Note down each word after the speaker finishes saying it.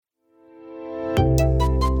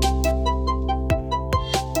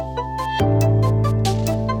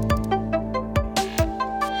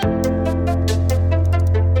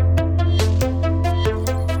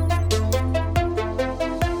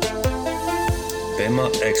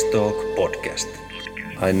Pema X-Talk podcast.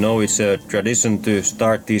 I know it's a tradition to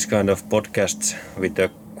start these kind of podcasts with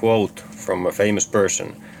a quote from a famous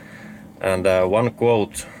person. And one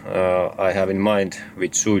quote I have in mind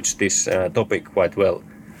which suits this topic quite well.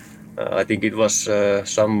 I think it was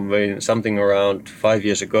something around 5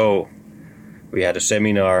 years ago. We had a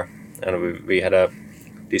seminar and we had a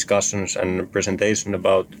discussions and presentation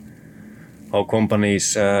about how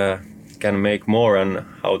companies can make more and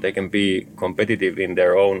how they can be competitive in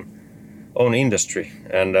their own industry.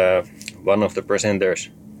 And one of the presenters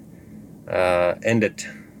ended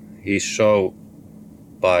his show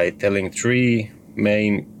by telling three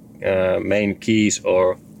main keys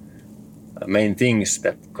or main things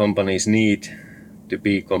that companies need to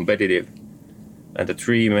be competitive. And the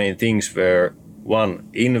three main things were 1,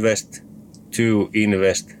 invest, 2,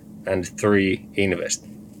 invest, and 3, invest.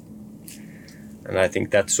 And I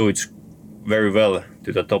think that suits very well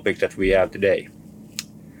to the topic that we have today.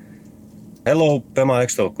 Hello Pema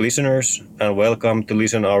X-Talk listeners, and welcome to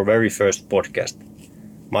listen our very first podcast.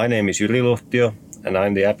 My name is Jyri Luhtio and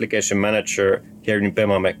I'm the application manager here in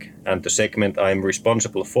Pemamec, and the segment I'm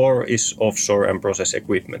responsible for is offshore and process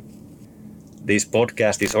equipment. This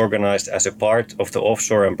podcast is organized as a part of the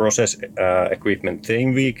offshore and process equipment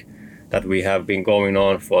theme week that we have been going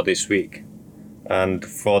on for this week. And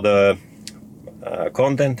for the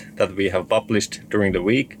content that we have published during the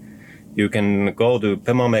week, you can go to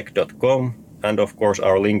pemamec.com and of course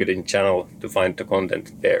our LinkedIn channel to find the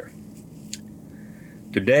content there.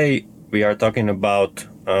 Today we are talking about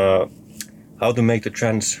how to make the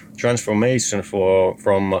transformation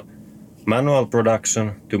from manual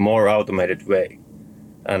production to more automated way.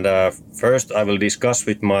 And first I will discuss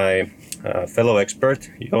with my fellow expert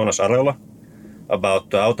Joonas Areola about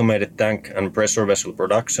the automated tank and pressure vessel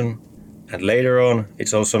production. And later on,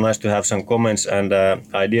 it's also nice to have some comments and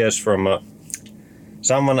ideas from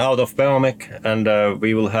someone out of Pemamec, and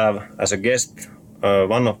we will have as a guest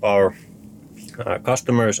one of our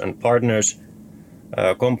customers and partners,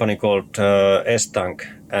 a company called S-Tank,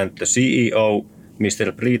 and the CEO,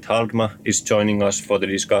 Mr. Preet Haldma, is joining us for the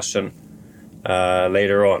discussion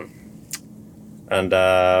later on. And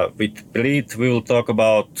with Preet, we will talk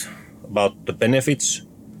about the benefits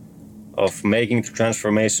of making the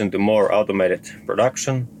transformation to more automated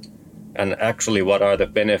production, and actually what are the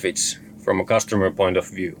benefits from a customer point of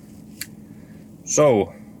view.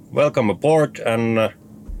 So, welcome aboard and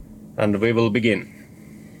we will begin.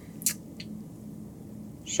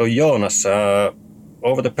 So Joonas,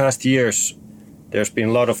 over the past years there's been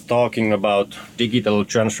a lot of talking about digital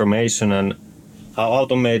transformation and how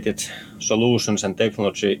automated solutions and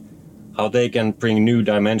technology, how they can bring new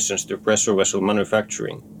dimensions to pressure vessel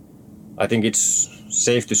manufacturing. I think it's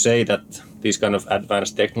safe to say that these kind of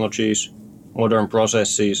advanced technologies, modern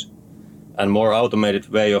processes, and more automated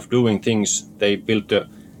way of doing things, they build the,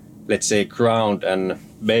 let's say, ground and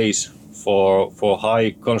base for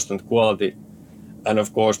high constant quality and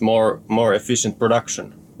of course more efficient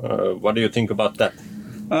production. What do you think about that?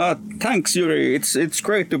 Thanks, Jyri. It's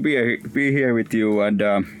great to be here with you, and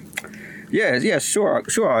yes, sure,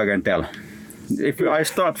 I can tell. If I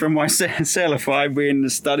start from myself, I've been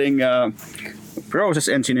studying process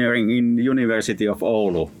engineering in the University of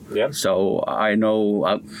Oulu. Yeah. So I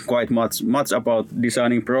know quite much about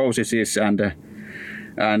designing processes and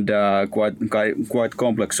quite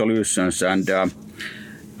complex solutions. And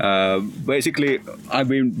basically, I've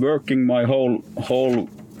been working my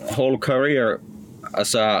whole career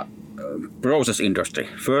as a process industry.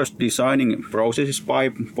 First, designing processes,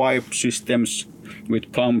 pipe systems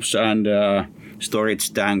with pumps and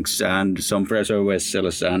storage tanks and some pressure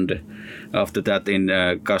vessels, and after that in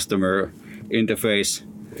customer interface,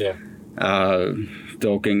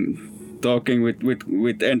 talking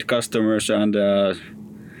with end customers and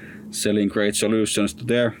selling great solutions to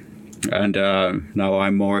there. And now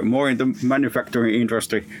I'm more in the manufacturing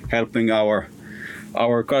industry, helping our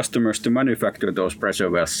customers to manufacture those pressure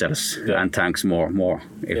vessels and tanks more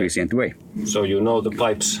efficient way. So you know the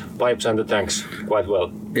pipes and the tanks quite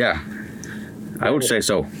well. Yeah, I would say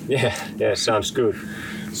so. Yeah, sounds good.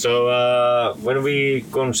 So when we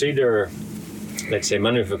consider, let's say,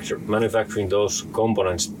 manufacturing those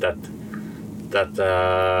components that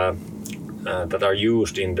are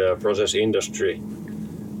used in the process industry,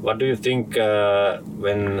 what do you think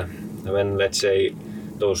when let's say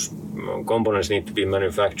those components need to be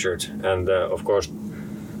manufactured? And of course,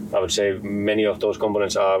 I would say many of those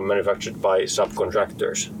components are manufactured by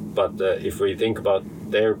subcontractors. But if we think about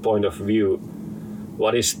their point of view,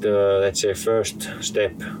 what is the, let's say, first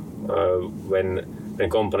step when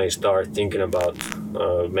companies start thinking about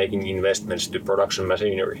making investments to production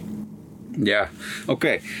machinery? Yeah.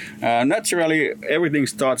 Okay. Naturally, everything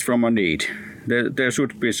starts from a need. There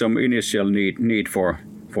should be some initial need for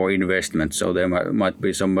investment. So there might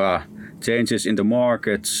be some changes in the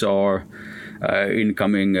markets or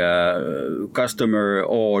incoming customer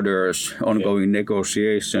orders, ongoing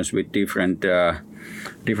negotiations with different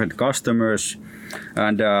customers.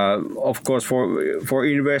 And of course, for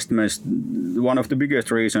investments, one of the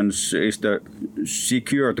biggest reasons is to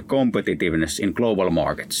secure the competitiveness in global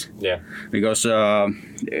markets. Yeah. Because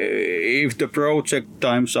if the project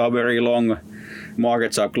times are very long,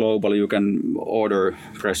 markets are global, you can order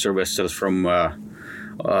pressure vessels from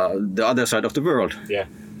the other side of the world. Yeah.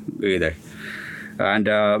 Either. And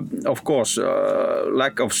of course,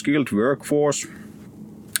 lack of skilled workforce.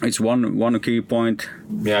 It's one key point.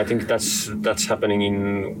 Yeah, I think that's happening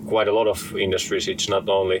in quite a lot of industries. It's not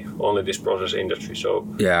only this process industry. So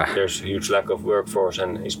there's a huge lack of workforce,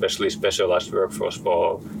 and especially specialized workforce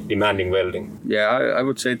for demanding welding. Yeah, I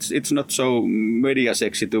would say it's not so media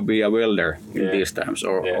sexy to be a welder in these times,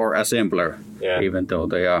 or assembler, even though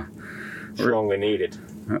they are strongly needed.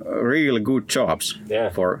 Real good jobs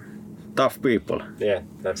for tough people. Yeah,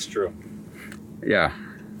 that's true. Yeah,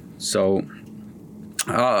 so.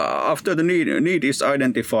 After the need is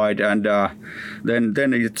identified, and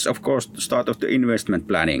then it's of course the start of the investment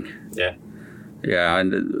planning. Yeah,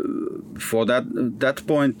 and for that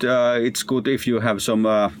point, it's good if you have some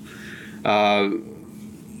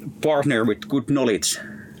partner with good knowledge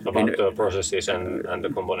about the processes and the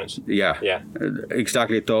components. Yeah,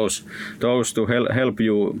 exactly those to help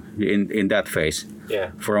you in that phase.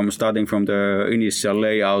 Yeah, starting from the initial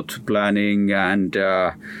layout, planning, and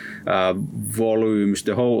volumes,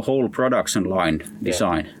 the whole production line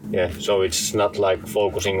design. Yeah, so it's not like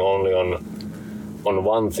focusing only on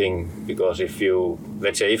one thing, because if you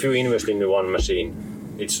invest in one machine,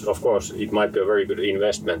 it's of course it might be a very good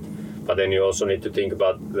investment, but then you also need to think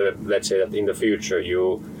about let's say that in the future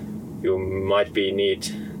you might need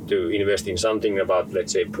to invest in something about,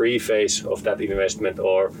 let's say, pre-phase of that investment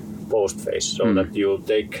or post-phase, so that you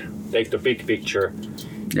take the big picture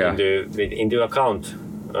into account.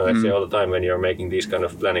 Let's say all the time when you're making these kind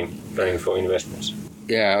of planning for investments.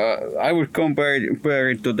 Yeah, I would compare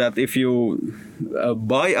it to that if you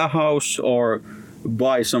buy a house or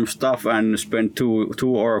buy some stuff and spend 2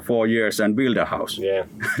 or 4 years and build a house. Yeah.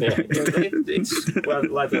 It's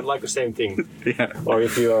like the same thing. Yeah. Or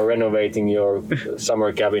if you are renovating your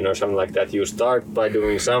summer cabin or something like that, you start by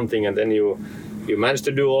doing something, and then you manage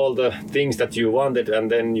to do all the things that you wanted, and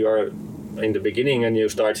then you are in the beginning and you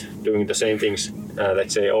start doing the same things,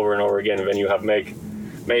 let's say, over and over again. When you have made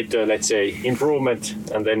let's say, improvement,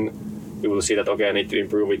 and then you will see that, okay, I need to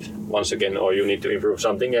improve it once again, or you need to improve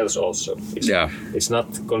something else also. It's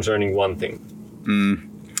not concerning one thing.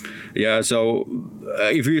 Yeah, so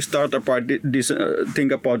if you start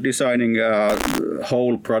think about designing a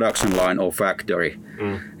whole production line or factory,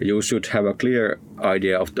 you should have a clear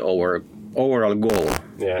idea of the overall goal.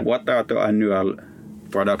 Yeah. What are the annual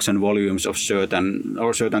production volumes of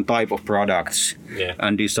certain type of products,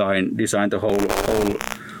 and design the whole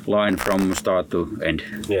line from start to end.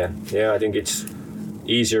 Yeah, I think it's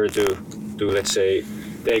easier to let's say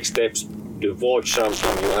take steps to watch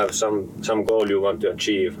something. You have some goal you want to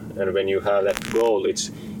achieve, and when you have that goal,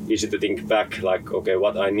 it's easy to think back, like, okay,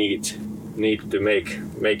 what I need to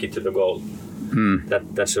make it to the goal.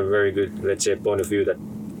 That's a very good, let's say, point of view, that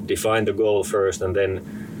define the goal first and then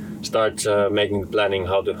start making the planning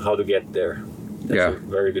how to get there. That's a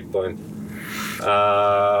very good point.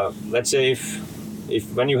 Let's say if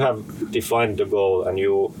when you have defined the goal and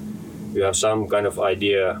you have some kind of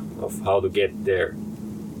idea of how to get there,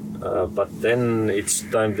 but then it's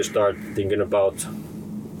time to start thinking about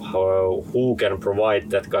who can provide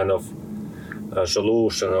that kind of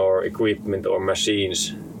solution or equipment or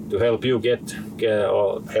machines to help you get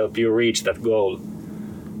or help you reach that goal.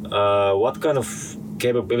 What kind of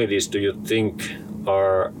capabilities do you think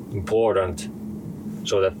are important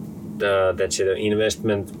so that let's say the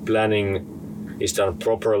investment planning is done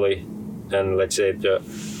properly, and let's say the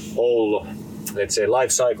whole, let's say,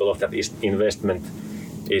 life cycle of that investment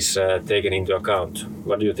is taken into account?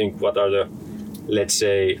 What do you think? What are the, let's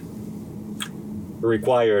say,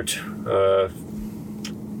 required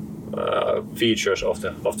features of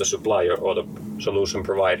the supplier or the solution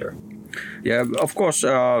provider? Yeah, of course,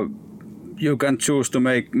 you can choose to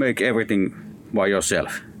make everything by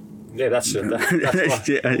yourself. Yeah, that's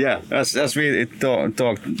as we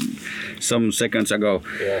talked some seconds ago.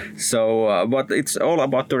 Yeah. So, but it's all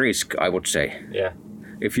about the risk, I would say. Yeah.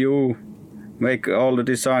 If you make all the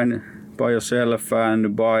design by yourself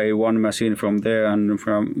and buy one machine from there and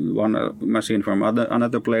from one machine from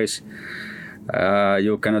another place,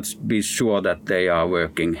 you cannot be sure that they are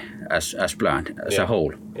working as planned as a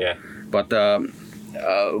whole. Yeah. But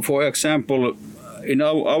for example, in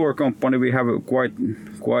our company we have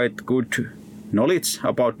quite good knowledge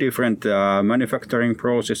about different manufacturing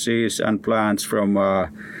processes and plants from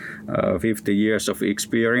 50 years of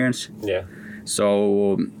experience. Yeah.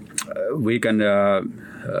 So we can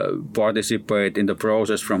participate in the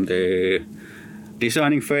process from the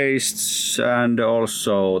designing phase and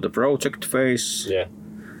also the project phase. Yeah.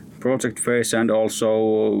 And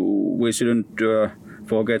also we shouldn't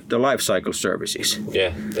forget the life cycle services.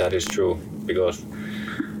 Yeah, that is true, because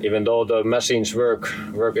even though the machines work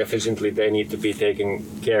efficiently, they need to be taken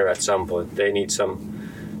care at some point. They need some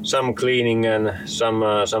cleaning and some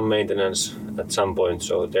maintenance at some point.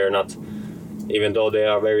 So they're not, even though they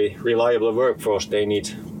are very reliable workforce, they need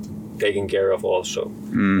taken care of also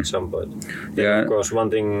at some point. Then of course, one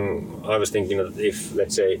thing I was thinking that if,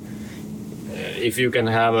 let's say, if you can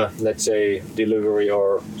have a, let's say, delivery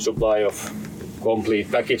or supply of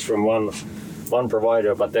complete package from one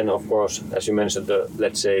provider, but then of course, as you mentioned, the,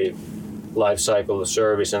 let's say, life cycle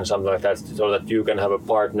service and something like that, so that you can have a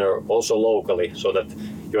partner also locally, so that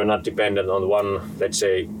you're not dependent on one, let's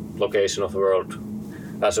say, location of the world.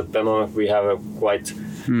 As a Bemamec, we have a quite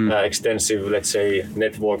extensive, let's say,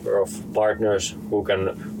 network of partners who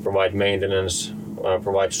can provide maintenance,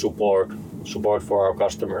 provide support for our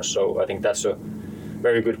customers. So I think that's a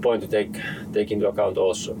very good point to take into account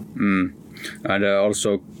also. And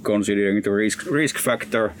also considering the risk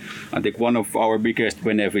factor, I think one of our biggest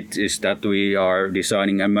benefits is that we are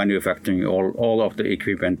designing and manufacturing all of the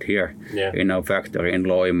equipment here in our factory in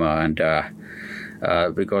Loimaa,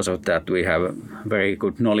 and because of that we have very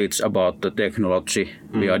good knowledge about the technology.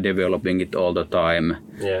 We are developing it all the time.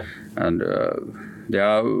 Yeah. And there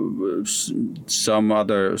are some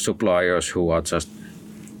other suppliers who are just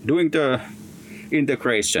doing the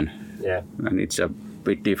integration. Yeah. And it's a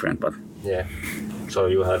bit different, but yeah. So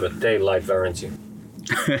you have a tail light warranty.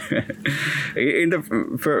 In the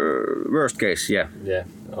worst case, yeah. Yeah.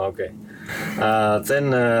 Okay.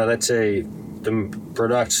 Then let's say the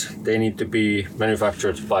products, they need to be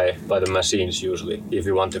manufactured by the machines usually, if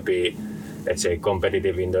you want to be, let's say,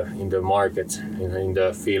 competitive in the market, in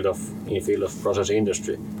the field of process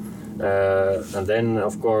industry. And then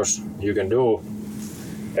of course you can do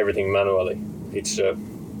everything manually. It's a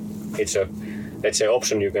let's say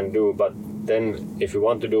option you can do, but then if you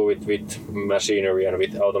want to do it with machinery and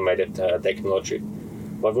with automated technology,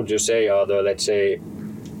 what would you say are the, let's say,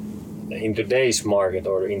 in today's market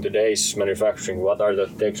or in today's manufacturing, what are the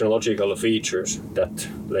technological features that,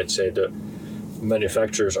 let's say, the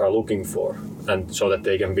manufacturers are looking for, and so that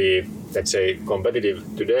they can be, let's say, competitive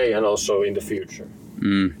today and also in the future?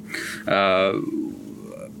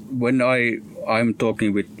 When I'm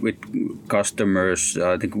talking with customers,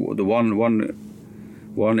 I think the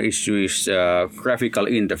one issue is graphical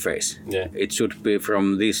interface. Yeah. It should be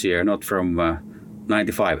from this year, not from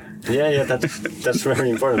 95. Yeah, that's very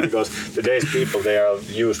important, because today's people, they are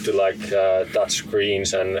used to like touch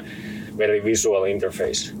screens and very visual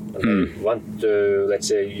interface. And they want to, let's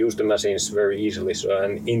say, use the machines very easily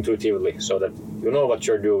and intuitively, so that you know what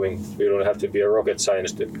you're doing. You don't have to be a rocket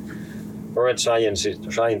scientist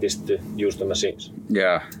to use the machines.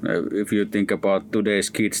 Yeah, if you think about today's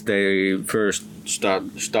kids, they first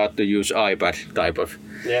start to use iPad type of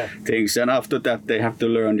things, and after that they have to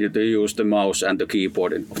learn to use the mouse and the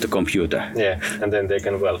keyboard of the computer. Yeah, and then they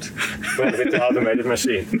can weld with the automated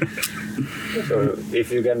machine. So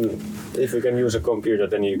if you can use a computer,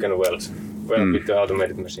 then you can weld with the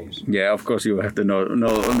automated machines. Yeah, of course you have to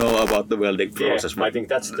know about the welding process. Yeah, I think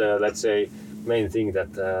that's the, let's say, main thing,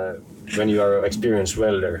 that when you are an experienced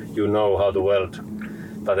welder, you know how to weld.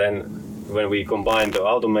 But then when we combine the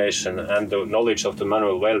automation and the knowledge of the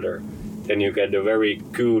manual welder, then you get a very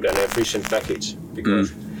good and efficient package,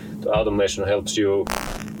 because the automation helps you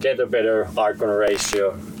get a better arc on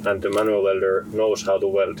ratio, and the manual welder knows how to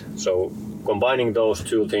weld. So combining those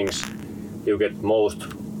two things, you get most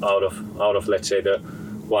out of let's say the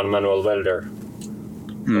one manual welder.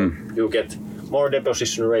 So you get more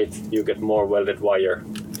deposition rate, you get more welded wire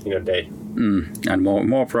in a day. And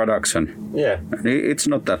more production. Yeah. It's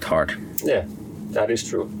not that hard. Yeah, that is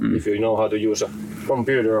true. If you know how to use a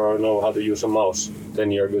computer or know how to use a mouse,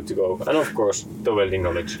 then you're good to go. And of course, the welding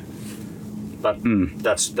knowledge. But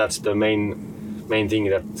that's the main thing,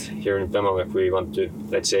 that here in Bemamec we want to,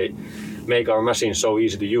 let's say, make our machines so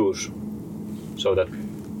easy to use, so that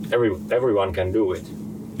everyone can do it.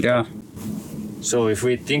 Yeah. So if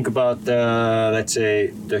we think about, let's say,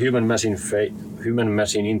 the human-machine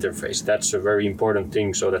interface, that's a very important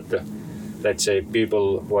thing, so that let's say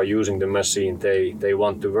people who are using the machine, they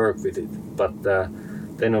want to work with it. But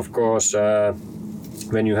then of course,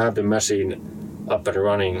 when you have the machine up and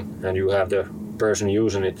running and you have the person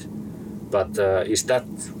using it, but is that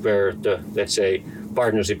where the, let's say,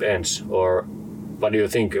 partnership ends? Or what do you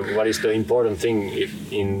think? What is the important thing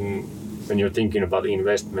when you're thinking about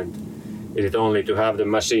investment? Is it only to have the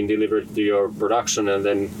machine delivered to your production and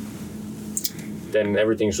then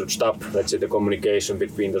everything should stop? Let's say the communication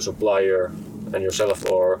between the supplier and yourself,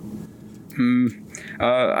 or?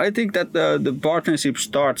 I think that the partnership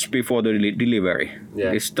starts before the delivery.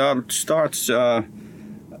 Yeah. It starts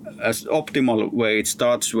as optimal way. It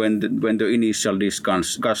starts when the initial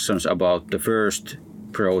discussions about the first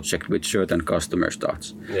project with certain customer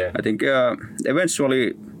starts. Yeah. I think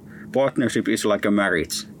eventually partnership is like a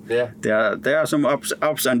marriage. Yeah. There are some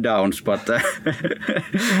ups and downs, but the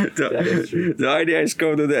idea is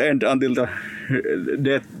go to the end until the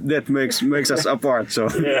death makes us apart. So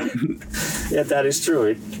yeah, that is true.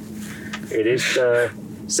 It is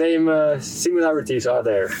same similarities are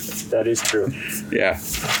there. That is true. Yeah.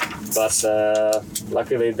 But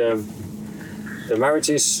luckily the marriage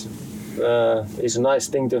is a nice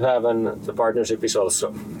thing to have, and the partnership is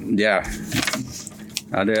also. Yeah.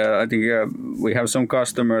 And I think we have some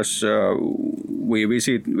customers we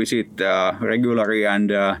visit regularly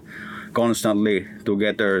and constantly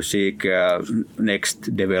together seek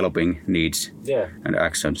next developing needs and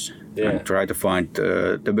actions and try to find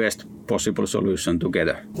the best possible solution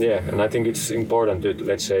together. Yeah, and I think it's important to,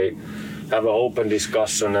 let's say, have an open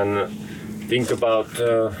discussion and think about,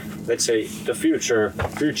 let's say, the future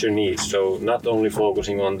needs. So not only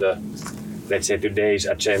focusing on the, let's say, today's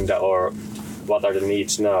agenda or what are the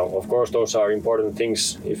needs now. Of course, those are important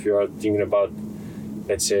things if you are thinking about,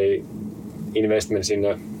 let's say, investments in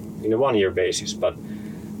a 1 year basis. But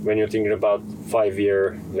when you're thinking about 5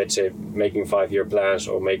 year, let's say, making 5 year plans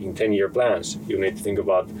or making 10-year plans, you need to think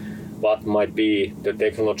about what might be the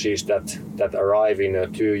technologies that arrive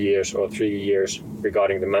in 2 years or 3 years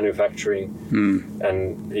regarding the manufacturing.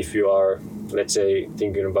 And if you are, let's say,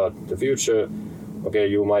 thinking about the future, okay,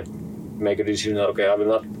 you might make a decision, okay, I will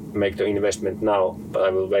not make the investment now, but I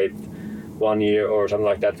will wait 1 year or something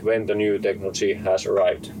like that when the new technology has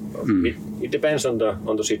arrived. It depends on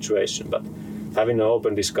the situation, but having an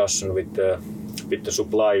open discussion with the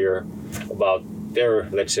supplier about their,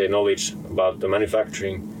 let's say, knowledge about the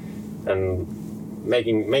manufacturing and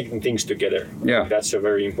making things together. Yeah, that's a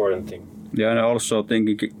very important thing. Yeah, and also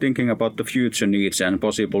thinking about the future needs and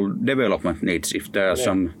possible development needs. If there are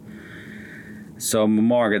some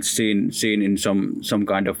markets seen in some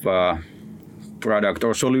kind of product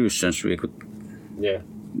or solutions, we could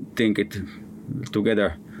think it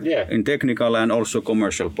together in technical and also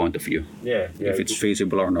commercial point of view. If it's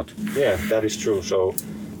feasible or not. Yeah, that is true. So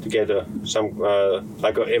to get some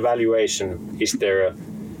like an evaluation, is there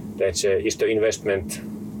let's say, is the investment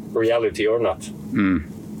reality or not?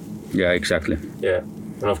 Yeah, exactly. Yeah,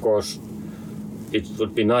 and of course it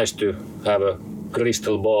would be nice to have a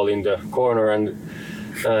crystal ball in the corner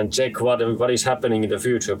and check what is happening in the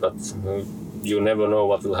future, but you never know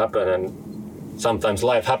what will happen, and sometimes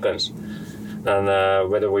life happens, and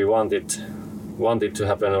whether we want it to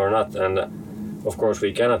happen or not, and of course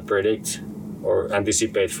we cannot predict or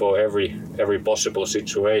anticipate for every possible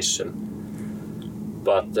situation.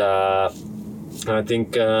 But I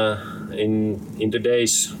think in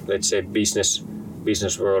today's, let's say,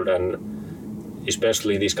 business world, and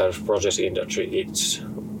especially this kind of process industry, it's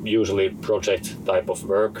usually project type of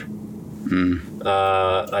work.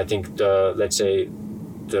 I think let's say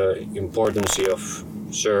the importance of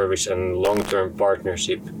service and long-term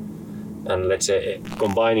partnership, and let's say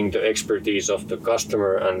combining the expertise of the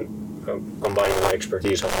customer and combining the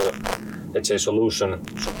expertise of the, let's say, solution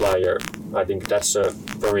supplier. I think that's a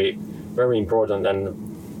very, very important and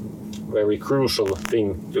very crucial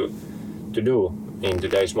thing to do in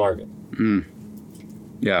today's market.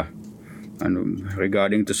 Yeah, and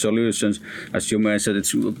regarding the solutions, as you mentioned,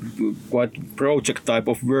 it's quite project type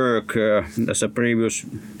of work. As a previous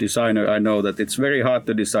designer, I know that it's very hard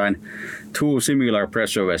to design two similar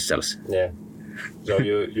pressure vessels. Yeah, so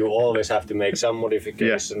you always have to make some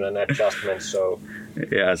modification and adjustments. So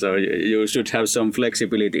you should have some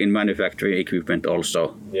flexibility in manufacturing equipment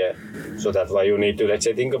also. Yeah, so that's why you need to, let's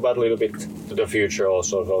say, think about a little bit to the future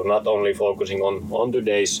also. So not only focusing on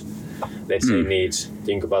today's, let's say, needs.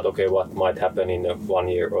 Think about, okay, what might happen in 1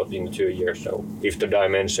 year or in 2 years. So if the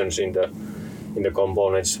dimensions in the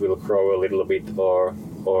components will grow a little bit or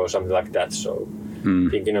something like that. So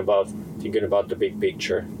thinking about thinking about the big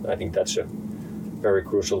picture. I think that's a very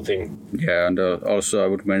crucial thing. Yeah, and also I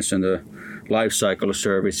would mention the life cycle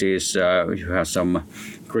services. You have some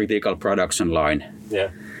critical production line. Yeah.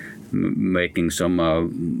 Making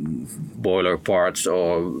some boiler parts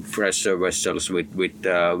or pressure vessels with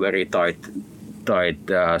very tight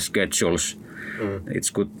schedules. It's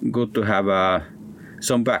good to have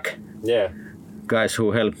some back. Yeah. Guys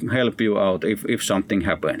who help you out if something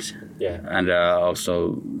happens. Yeah. And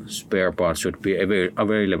also spare parts should be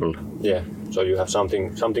available. Yeah. So you have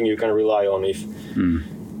something you can rely on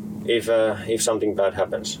if something bad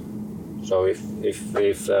happens. So if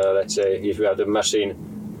let's say if you have the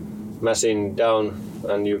machine down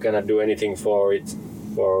and you cannot do anything for it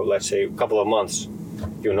for, let's say, a couple of months,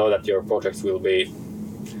 you know that your project will be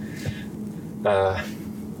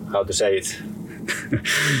how to say it.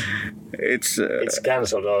 It's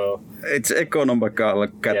cancelled or it's economical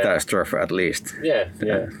catastrophe at least. Yeah.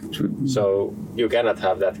 So you cannot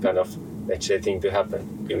have that kind of, let's say, thing to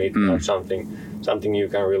happen. You need to have something you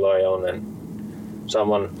can rely on and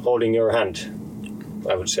someone holding your hand,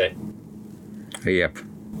 I would say. Yep.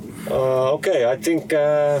 Okay, I think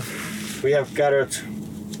we have gathered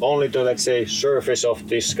only the, let's say, surface of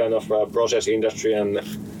this kind of process industry and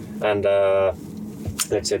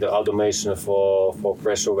let's say the automation for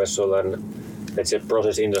pressure vessel and, let's say,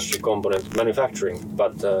 process industry component manufacturing.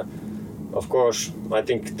 But of course, I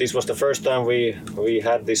think this was the first time we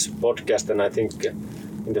had this podcast, and I think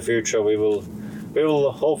in the future we will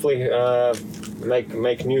hopefully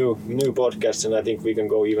make new podcasts, and I think we can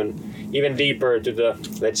go even deeper to the,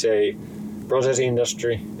 let's say, process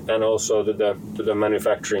industry and also to the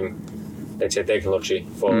manufacturing, let's say, technology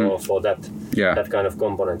for that kind of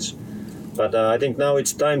components. But I think now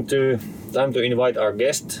it's time to invite our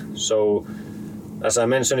guest. So, as I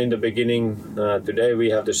mentioned in the beginning, today we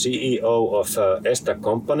have the CEO of ESTANK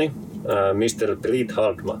company, Mr. Preet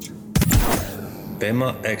Haldma.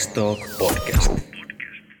 Pema X-Talk podcast.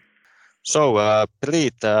 So,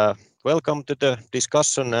 Preet, welcome to the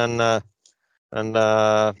discussion, and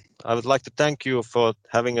I would like to thank you for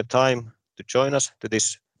having a time to join us to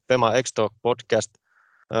this Pema X-Talk podcast.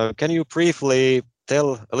 Can you briefly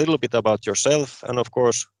tell a little bit about yourself and, of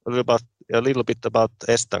course, a little bit about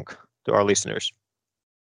ESTANK to our listeners?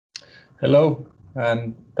 Hello,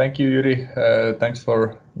 and thank you, Yuri. Thanks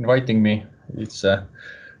for inviting me. It's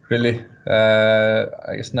really,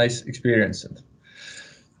 I guess, nice experience.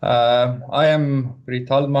 I am Preet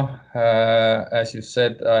Haldma. As you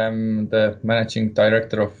said, I'm the managing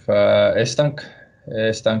director of ESTANK.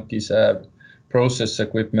 ESTANK is a process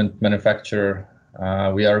equipment manufacturer.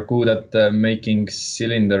 We are good at making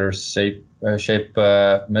cylinder shape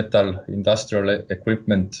metal industrial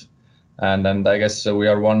equipment, and I guess we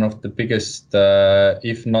are one of the biggest,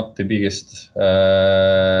 if not the biggest,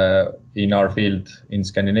 in our field in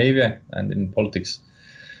Scandinavia and in Baltics.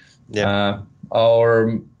 Yeah.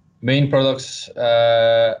 Our main products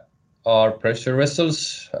are pressure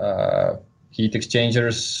vessels, heat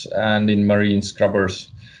exchangers, and in marine scrubbers.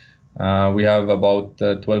 We have about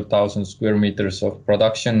 12,000 square meters of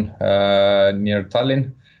production near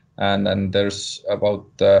Tallinn, and there's about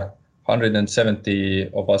 170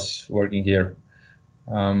 of us working here.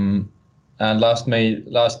 And last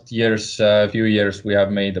few years, we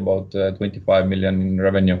have made about 25 million in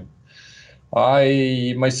revenue.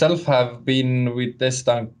 I myself have been with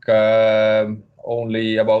ESTANK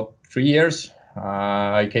only about 3 years.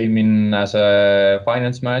 I came in as a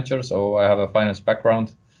finance manager, so I have a finance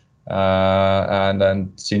background. And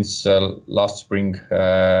then since last spring,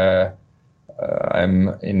 I'm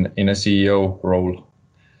in a CEO role.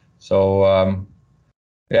 So I'm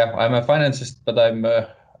a financist, but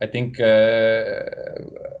I think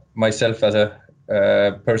myself as a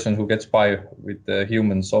person who gets by with the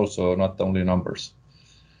humans also, not only numbers.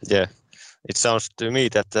 Yeah, it sounds to me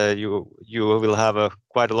that you will have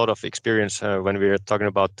quite a lot of experience when we are talking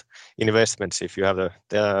about investments. If you have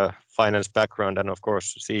the finance background and, of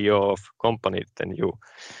course, CEO of company, then you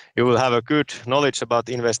will have a good knowledge about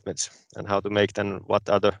investments and how to make them, what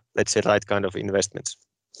are the, let's say, right kind of investments.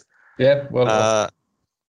 Yeah, well,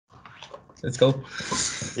 let's go.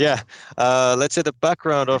 Yeah, let's say the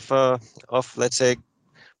background of let's say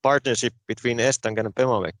partnership between ESTANK and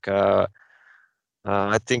Pemamek.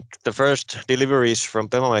 I think the first deliveries from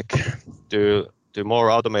Pemamek to more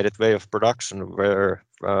automated way of production were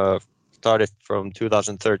started from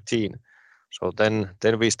 2013. So then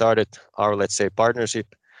we started our, let's say,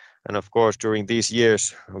 partnership, and of course during these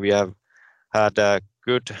years we have had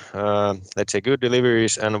good, let's say, good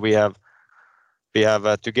deliveries, and we have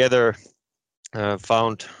together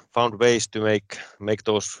found ways to make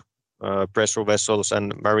those pressure vessels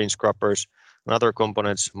and marine scrubbers and other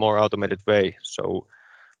components more automated way. So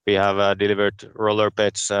we have delivered roller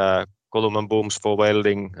beds, column and booms for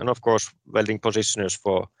welding, and of course welding positioners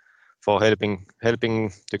for helping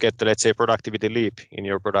to get the, let's say, productivity leap in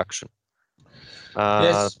your production.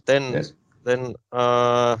 Yes. Then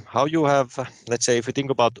how you have, let's say, if you think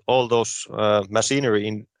about all those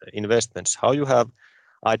machinery investments, how you have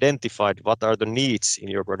identified what are the needs in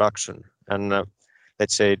your production, and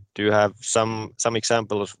let's say, do you have some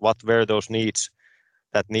examples what were those needs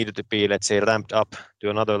that needed to be, let's say, ramped up to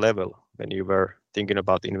another level when you were thinking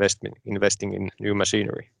about investing in new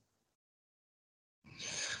machinery?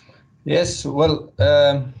 Yes, well,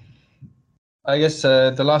 I guess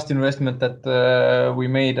the last investment that we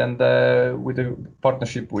made and with a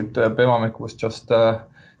partnership with Bemamec was just a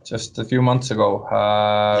few months ago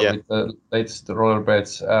with the latest roller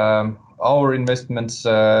beds. Our investments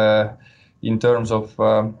in terms of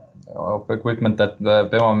equipment that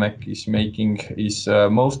Bemamec is making is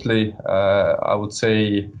mostly, I would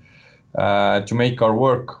say, to make our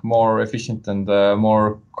work more efficient and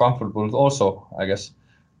more comfortable also, I guess.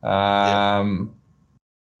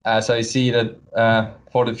 As I see that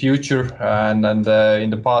for the future and in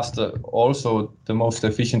the past, also the most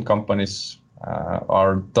efficient companies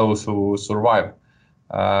are those who survive.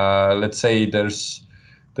 Let's say the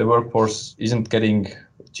workforce isn't getting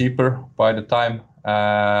cheaper by the time.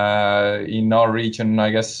 In our region, I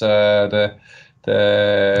guess the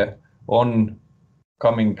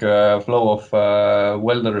oncoming flow of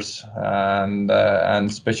welders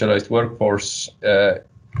and specialized workforce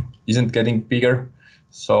isn't getting bigger.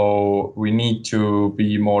 So we need to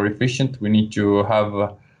be more efficient. We need to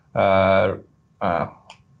have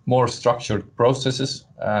more structured processes.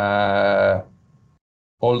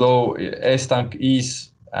 Although S-Tank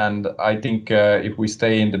is, and I think if we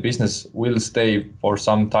stay in the business, will stay for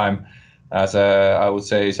some time as I would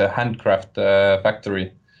say, is a handcraft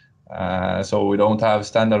factory. So we don't have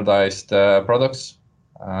standardized products.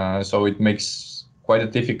 So it makes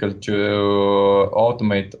quite difficult to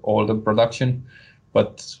automate all the production.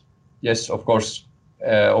 But yes, of course,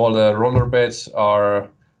 all the roller beds are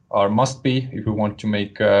must be if we want to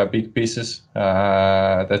make big pieces.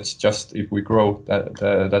 That's just if we grow.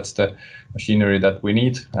 That's the machinery that we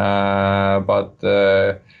need. But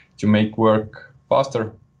to make work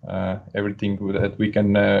faster, everything that we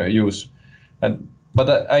can use.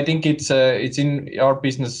 But I think it's in our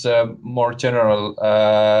business more general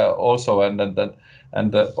also, and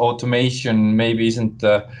the automation maybe isn't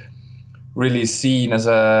really seen as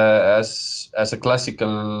a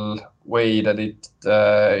classical way that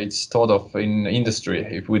it's thought of in industry.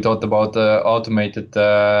 If we thought about automated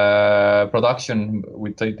production,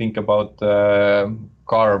 we think about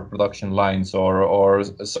car production lines or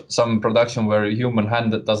some production where a human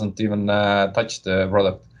hand doesn't even touch the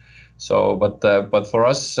product. So, but for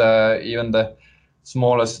us, even the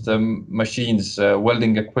smallest machines,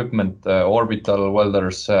 welding equipment, orbital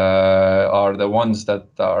welders are the ones that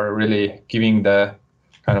are really giving the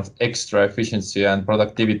kind of extra efficiency and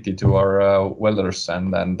productivity to our welders,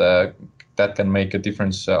 and that can make a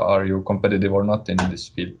difference. Are you competitive or not in this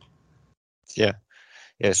field? Yeah.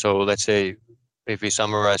 So let's say if we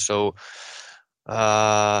summarize, so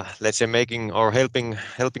let's say making or helping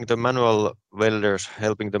the manual welders,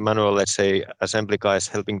 helping the manual, let's say, assembly guys,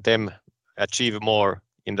 helping them achieve more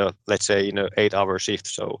in the, let's say, in an 8-hour shift.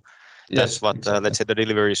 So that's what exactly. Let's say the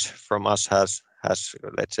deliveries from us has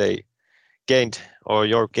let's say gained, or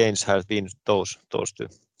your gains have been those two.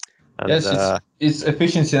 And, yes, it's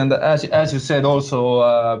efficiency, and as you said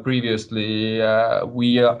also previously,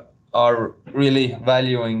 we are really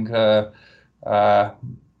valuing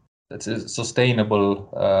that's a sustainable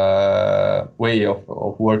way of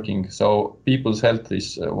working. So people's health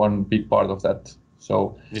is one big part of that.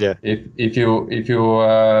 So yeah. if you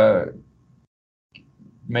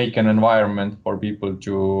make an environment for people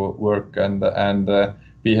to work and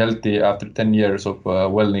be healthy after 10 years of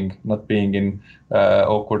welding, not being in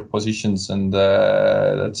awkward positions, and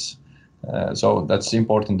that's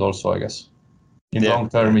important also, I guess. In long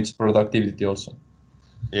term, it's productivity also.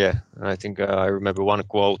 Yeah, I think I remember one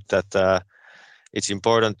quote that it's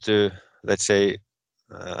important to, let's say,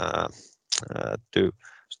 to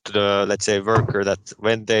the, let's say, worker, that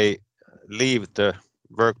when they leave the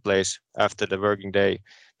workplace after the working day,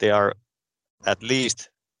 they are at least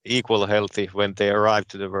equal healthy when they arrive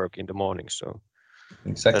to the work in the morning. So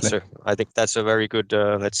exactly, I think that's a very good,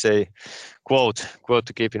 let's say, quote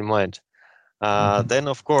to keep in mind. Then,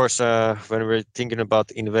 of course, when we're thinking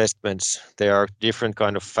about investments, there are different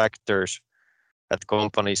kind of factors that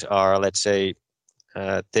companies are, let's say,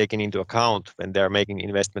 taken into account when they are making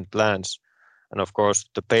investment plans. And of course,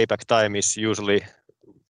 the payback time is usually,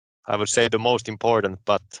 I would say, the most important.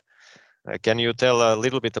 But can you tell a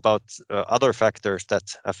little bit about other factors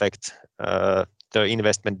that affect the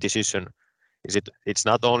investment decision? It's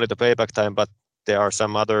not only the payback time, but there are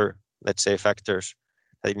some other, let's say, factors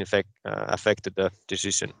that in fact affected the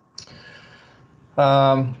decision.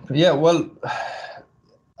 Yeah, well,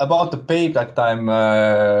 about the payback time,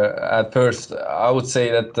 at first, I would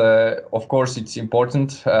say that, of course, it's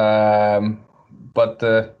important, but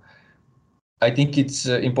I think it's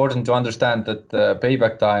important to understand that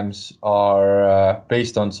payback times are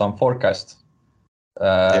based on some forecast.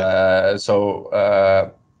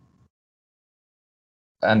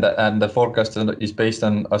 And the forecast is based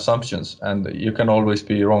on assumptions, and you can always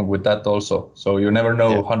be wrong with that also. So you never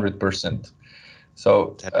know 100%.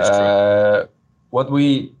 So what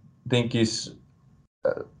we think is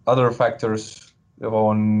other factors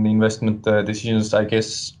on investment decisions, I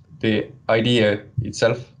guess the idea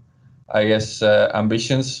itself, I guess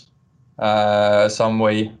ambitions, some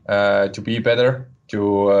way to be better,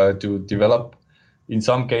 to develop. In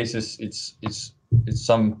some cases, it's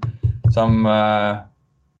some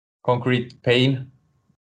concrete pain.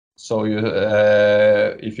 So you,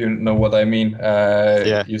 if you know what I mean,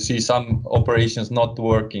 you see some operations not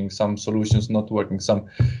working, some solutions not working,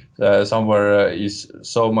 somewhere is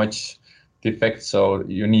so much defect, so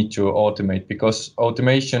you need to automate, because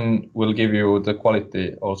automation will give you the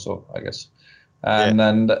quality also, I guess. And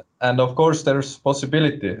of course there's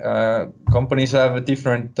possibility. Companies have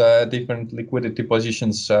different liquidity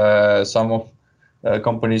positions. Some of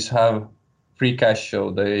companies have free cash,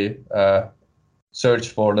 so they search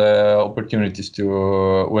for the opportunities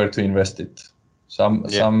to where to invest it. Some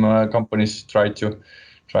companies try to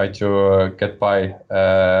get by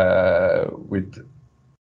with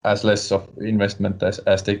as less of investment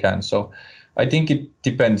as they can. So I think it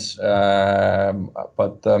depends.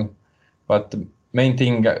 But the main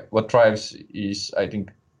thing what drives is, I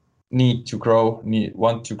think, need to grow,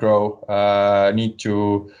 want to grow, need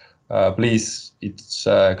to please its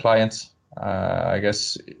clients. I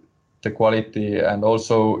guess the quality, and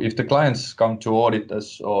also if the clients come to audit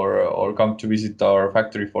us or come to visit our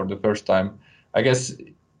factory for the first time, I guess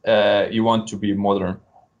you want to be modern.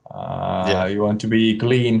 You want to be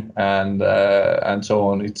clean and so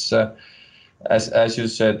on. It's as you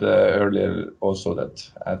said earlier also that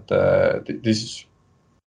this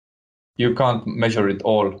you can't measure it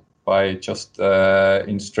all by just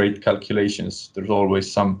in straight calculations. There's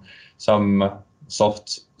always some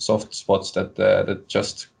soft spots that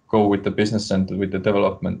just go with the business and with the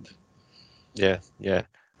development. Yeah.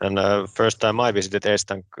 And first time I visited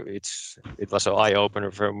Estank, it was an eye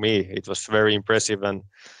opener for me. It was very impressive, and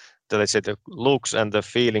let's say the looks and the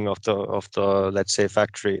feeling of the let's say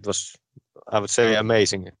factory, it was, I would say,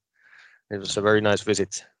 amazing. It was a very nice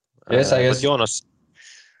visit. Yes, I guess. But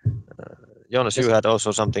Jonas, you had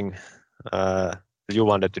also something you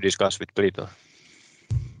wanted to discuss with Brito.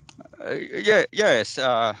 Yes,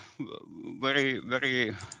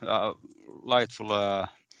 very lightful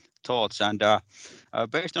thoughts, and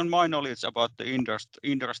based on my knowledge about the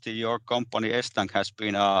industry, your company Estank has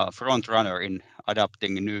been a front runner in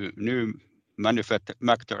adapting new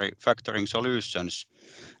manufacturing solutions,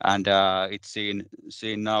 and it's seen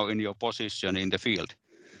now in your position in the field.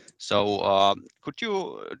 So could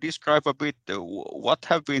you describe a bit what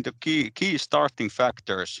have been the key starting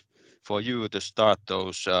factors for you to start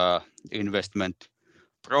those investment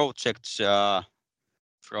projects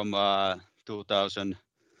from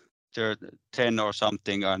 2010 or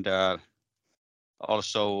something, and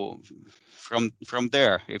also from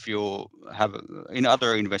there, if you have in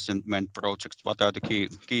other investment projects, what are the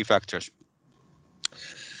key factors?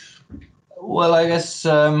 Well, I guess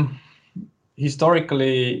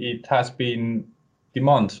historically it has been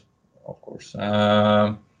demand, of course.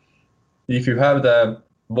 If you have the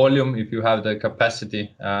volume, if you have the capacity,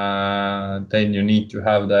 then you need to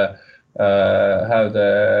have the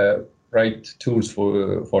right tools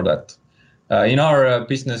for that. In our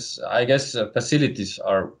business, I guess facilities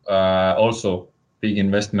are also big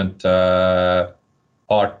investment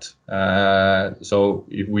part. So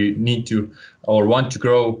if we need to or want to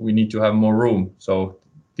grow, we need to have more room. So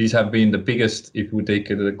these have been the biggest, if we take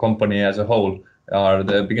the company as a whole, are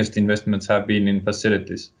the biggest investments have been in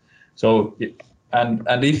facilities. So and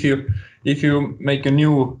if you make a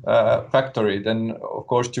new factory, then of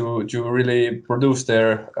course to really produce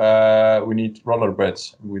there, we need roller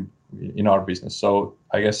beds in our business. So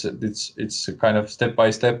I guess it's kind of step by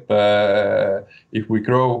step. If we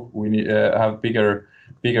grow, we need have bigger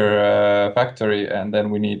bigger factory, and then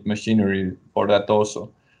we need machinery for that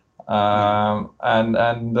also. And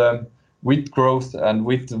with growth and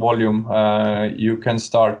with volume, you can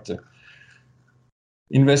start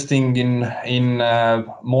investing in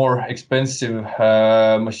more expensive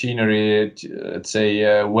machinery. Let's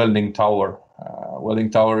say welding tower.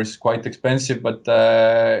 Welding tower is quite expensive, but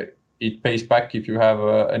it pays back if you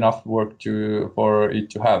have enough work for it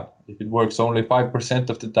to have. If it works only 5%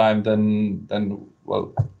 of the time, then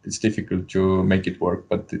well, it's difficult to make it work.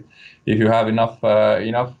 But if you have enough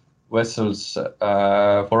vessels,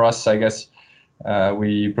 for us, I guess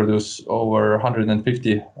we produce over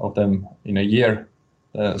 150 of them in a year.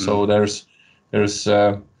 So there's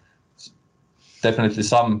definitely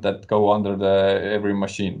some that go under every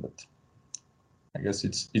machine, but I guess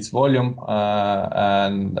it's volume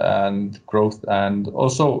and growth, and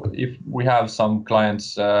also if we have some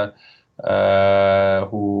clients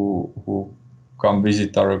who come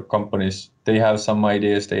visit our companies, they have some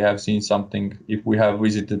ideas, they have seen something. If we have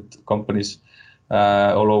visited companies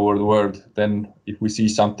all over the world, then if we see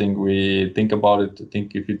something, we think about it,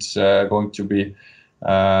 think if it's going to be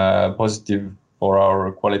positive for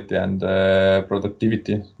our quality and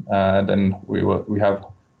productivity, then we have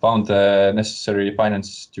found the necessary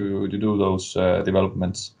finance to do those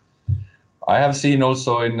developments. I have seen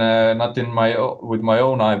also in not with my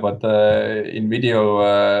own eye, but in video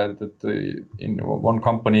that in one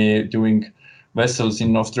company doing vessels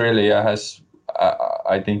in Australia has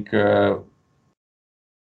I think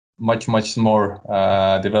much more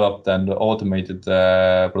developed and automated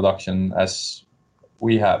production as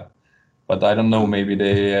we have. But I don't know, maybe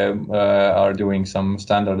they are doing some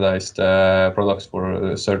standardized products for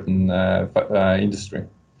a certain industry.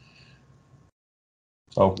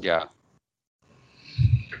 So Yeah.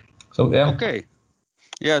 Okay.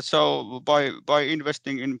 Yeah. So by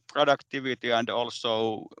investing in productivity and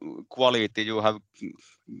also quality, you have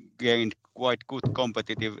gained quite good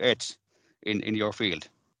competitive edge in your field,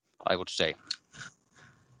 I would say.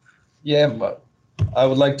 Yeah, but I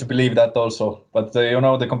would like to believe that also, but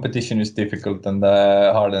the competition is difficult and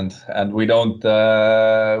hardened, and we don't.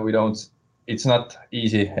 It's not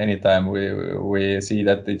easy anytime. We see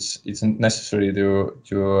that it's necessary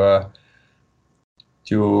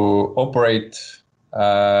to operate,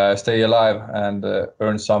 stay alive, and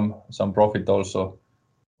earn some profit also.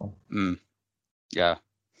 Yeah,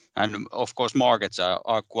 and of course markets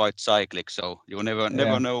are quite cyclic, so you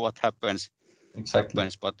never know what happens. Exactly.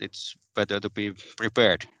 But it's better to be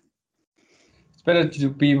prepared. It's better to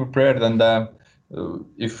be prepared, and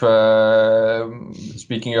if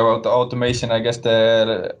speaking about automation, I guess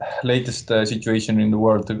the latest situation in the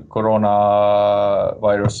world, the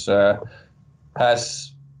coronavirus,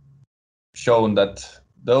 has shown that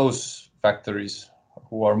those factories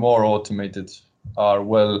who are more automated are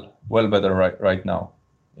well better right now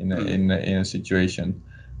in a situation.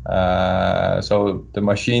 So the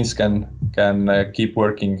machines can keep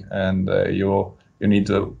working, and you need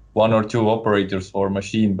one or two operators for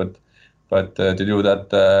machine, but to do that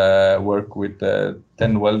work with 10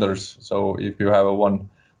 welders. So if you have one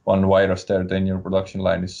virus there, then your production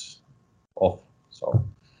line is off. So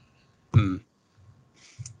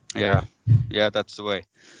yeah, that's the way.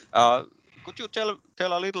 Could you tell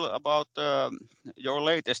a little about your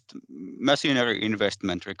latest machinery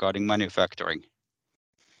investment regarding manufacturing?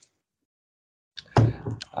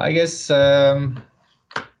 I guess it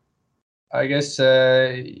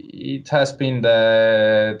has been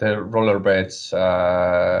the rollerbeds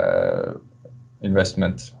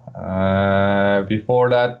investment. Before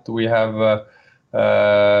that, we have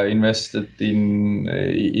invested in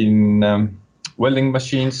welding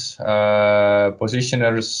machines,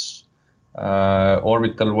 positioners,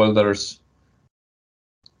 orbital welders,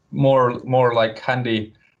 more like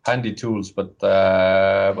handy tools, but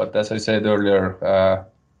as I said earlier,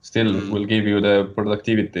 still will give you the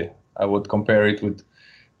productivity. I would compare it with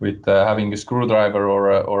having a screwdriver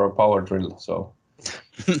or a power drill. So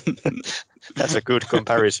that's a good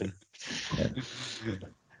comparison.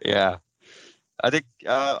 Yeah, I think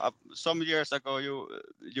some years ago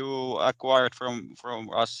you acquired from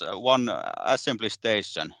us one assembly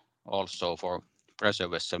station also for pressure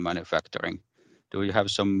vessel manufacturing. Do you have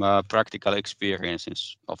some practical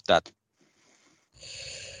experiences of that?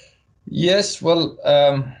 Yes, well,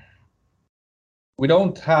 we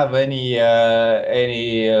don't have any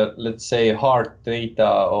let's say hard data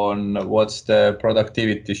on what's the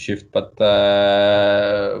productivity shift, but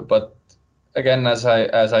again, as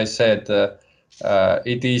I said,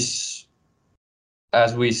 it is,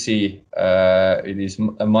 as we see, it is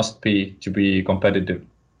a must be to be competitive.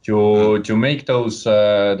 to make those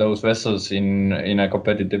vessels in a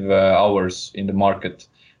competitive hours in the market.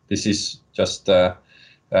 This is just the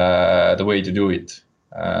way to do it.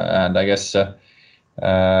 And I guess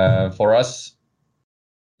for us,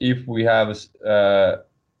 if we have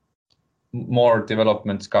more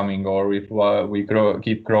developments coming, or if we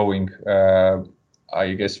keep growing,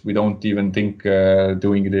 I guess we don't even think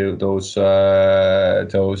doing those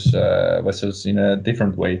vessels in a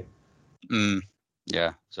different way.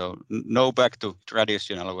 Yeah, so no back to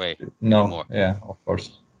traditional way No, anymore. Yeah, of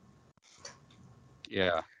course.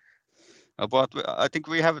 Yeah, but I think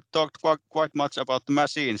we have talked quite much about the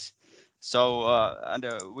machines. So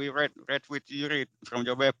we read with Jyri from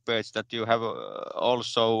your webpage that you have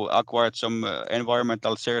also acquired some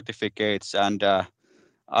environmental certificates and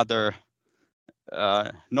other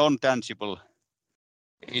non-tangible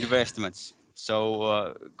investments.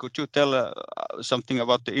 So could you tell something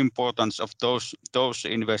about the importance of those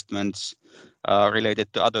investments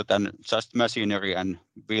related to other than just machinery and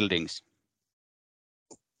buildings?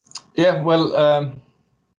 Yeah, well,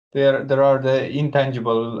 there are the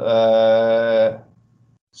intangible,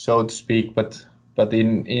 so to speak, but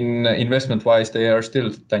in investment wise, they are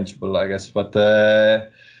still tangible, I guess. But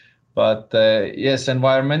yes,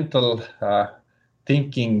 environmental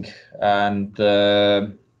thinking and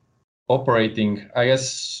operating, I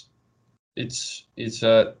guess it's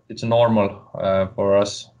a normal for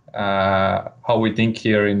us. How we think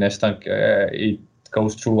here in Estank, it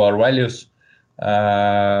goes through our values.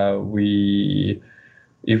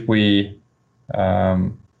 If we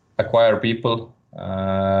acquire people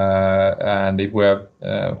and if we have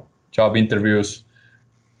job interviews,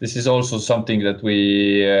 this is also something that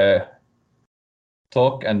we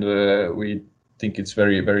talk, and we think it's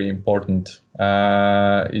very, very important.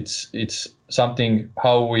 It's something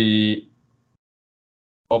how we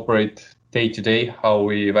operate day to day, how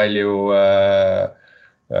we value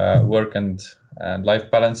work and life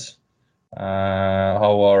balance,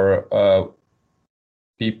 how our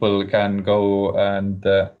people can go and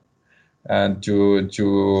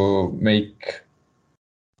to make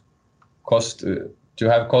cost, to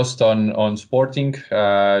have cost on sporting,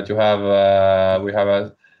 to have we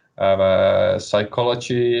have a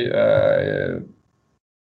psychology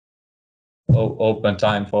open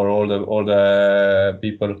time for all the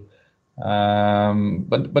people,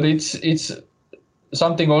 but it's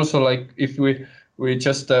something also like if we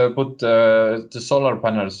just put the solar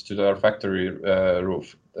panels to our factory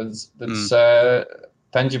roof. That's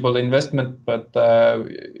tangible investment, but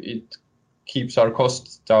it keeps our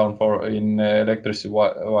costs down for in electricity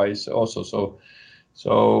wise also.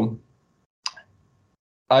 So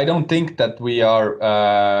I don't think that we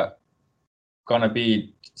are gonna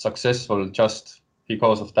be successful just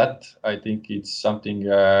because of that. I think it's something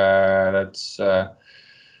that's that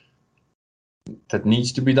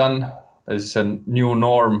needs to be done. There's a new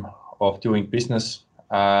norm of doing business.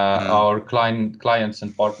 Our clients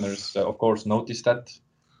and partners, of course, notice that.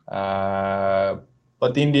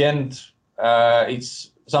 But in the end,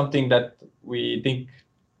 it's something that we think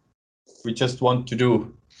we just want to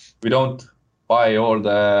do. We don't buy all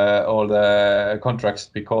the contracts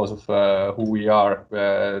because of who we are.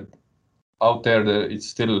 Out there, it's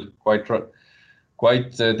still quite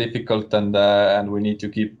difficult, and we need to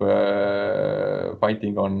keep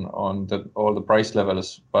fighting on all the price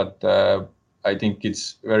levels. But I think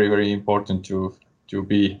it's very, very important to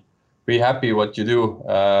be happy what you do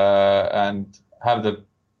and have the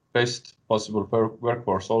best possible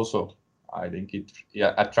workforce. Also, I think it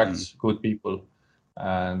attracts good people,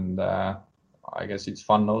 and I guess it's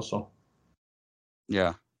fun also.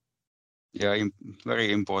 Yeah,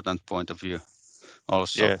 very important point of view.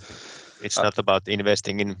 Also, yeah, it's not about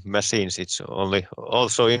investing in machines. It's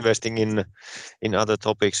also investing in other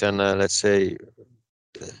topics, and let's say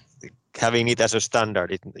having it as a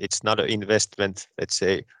standard. It's not an investment, let's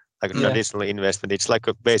say, like a traditional investment. It's like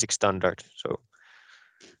a basic standard. So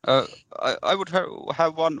I would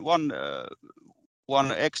have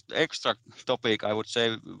one extra topic. I would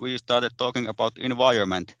say we started talking about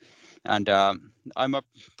environment, and I'm a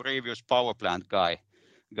previous power plant guy,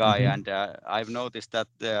 and I've noticed that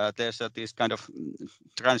there's this kind of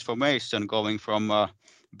transformation going from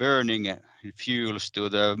burning fuels to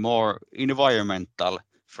the more environmental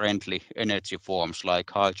friendly energy forms like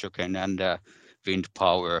hydrogen and wind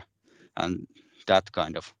power and that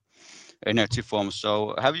kind of energy forms.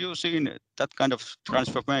 So have you seen that kind of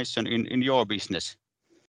transformation in your business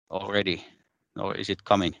already, or is it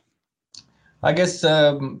coming? I guess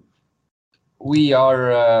we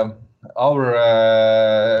are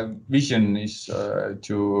vision is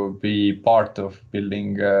to be part of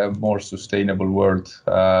building a more sustainable world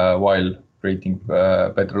while creating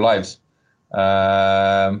better lives.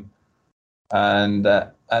 And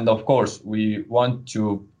of course, we want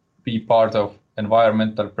to be part of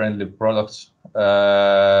environmental friendly projects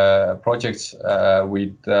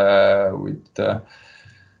with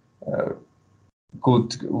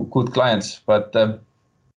good clients, but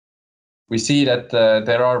we see that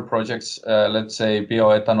there are projects, let's say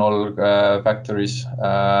bioethanol factories.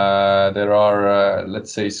 There are,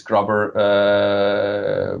 let's say,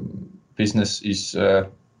 scrubber business is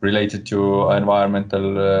related to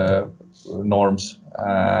environmental norms,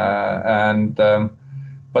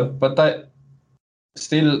 but I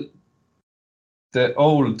still the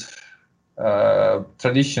old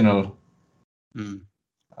traditional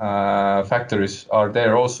factories are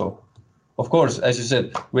there also. Of course, as you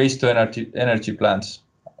said, waste to energy plants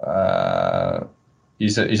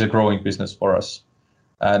is a growing business for us,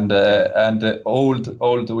 and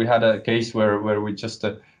old we had a case where we just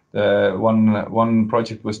one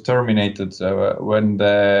project was terminated when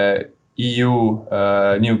the EU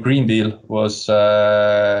new Green Deal was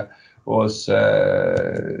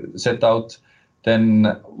set out. Then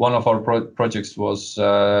one of our projects was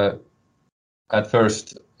at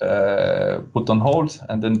first put on hold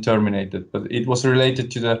and then terminated, but it was related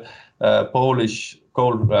to the Polish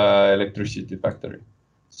coal electricity factory.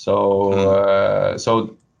 So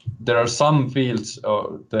so there are some fields,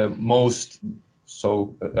 the most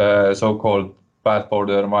so-called bad for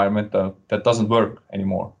the environmental, that doesn't work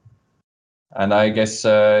anymore. And I guess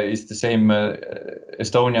it's the same.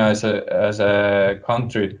 Estonia as a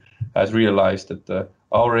country has realized that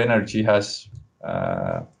our energy has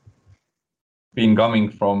been coming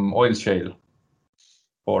from oil shale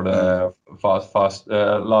for the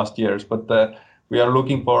last years, but we are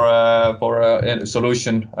looking for a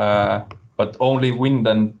solution. But only wind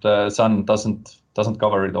and sun doesn't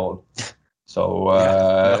cover it all. So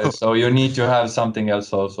so you need to have something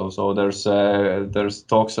else also. So there's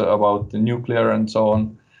talks about the nuclear and so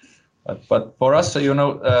on. But for us,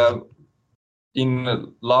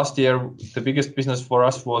 in last year, the biggest business for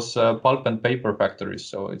us was pulp and paper factories.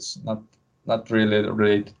 So it's not really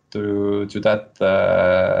related to that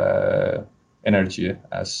energy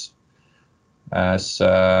as a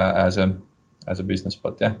business,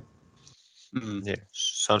 but yeah. Yeah,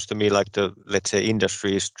 sounds to me like the, let's say,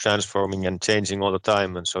 industry is transforming and changing all the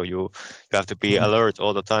time, and so you have to be alert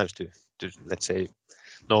all the time to let's say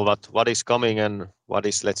know what is coming and what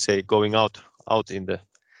is, let's say, going out in the,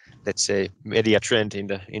 let's say, media trend in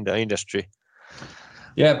the industry.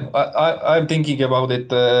 Yeah, I'm thinking about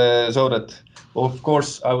it so that, of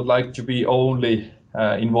course, I would like to be only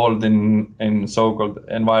involved in so-called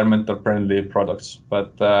environmental friendly products,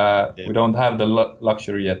 but we don't have the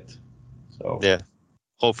luxury yet. So yeah,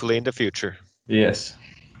 hopefully in the future. Yes.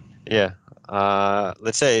 Yeah.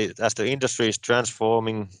 Let's say as the industry is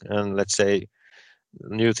transforming and let's say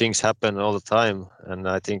new things happen all the time, and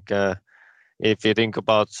I think if you think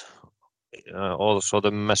about also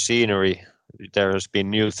the machinery, there has been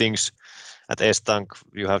new things at Estank.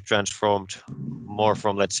 You have transformed more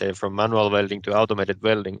from, let's say, from manual welding to automated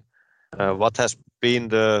welding. What has been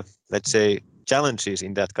the, let's say, challenges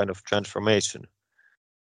in that kind of transformation?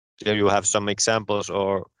 Do you have some examples,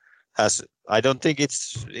 or I don't think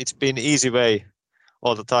it's been easy way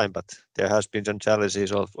all the time, but there has been some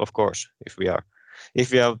challenges, of course, if we are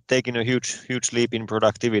taking a huge leap in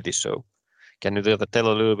productivity. So can you tell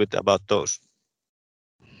a little bit about those?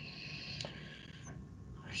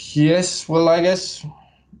 Yes, well, I guess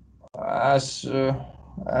as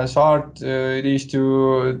hard it is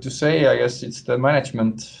to say, I guess it's the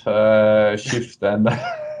management shift and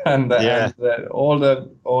and all the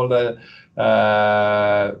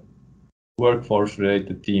workforce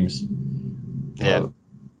related teams. Yeah.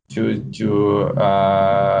 To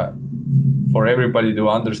for everybody to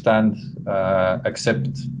understand,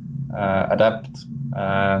 accept, adapt,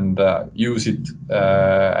 and use it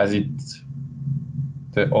as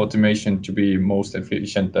the automation to be most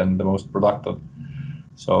efficient and the most productive.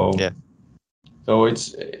 So so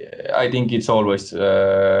I think it's always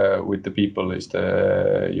with the people is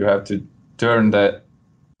you have to turn the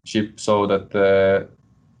ship so that the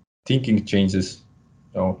thinking changes.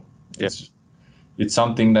 So it's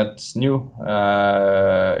something that's new.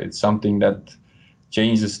 It's something that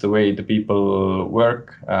changes the way the people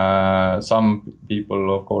work. Some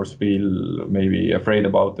people, of course, feel maybe afraid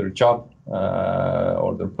about their job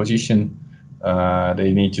or their position.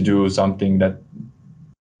 They need to do something that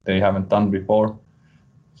they haven't done before.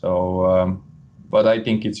 So, but I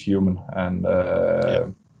think it's human, and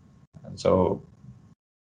And so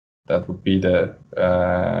that would be the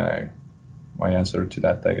my answer to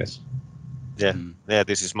that, I guess. Yeah,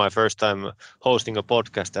 this is my first time hosting a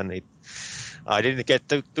podcast, and I didn't get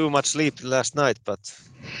too much sleep last night, but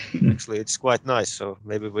actually it's quite nice. So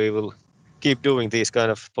maybe we will keep doing these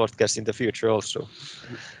kind of podcasts in the future also.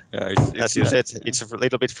 Yeah, As you said, it's a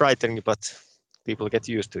little bit frightening, but people get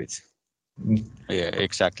used to it. Yeah,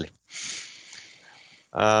 exactly.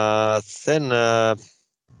 Then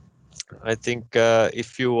I think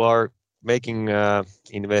if you are making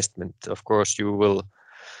investment, of course you will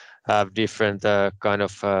have different kind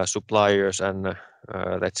of suppliers and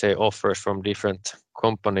let's say offers from different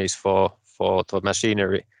companies for the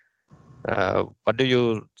machinery. What do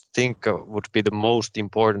you think would be the most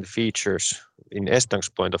important features in Estank's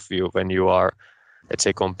point of view when you are, let's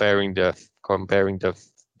say, comparing the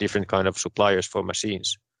different kind of suppliers for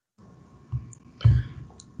machines?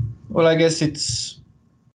 Well, I guess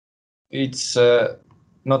it's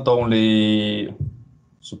not only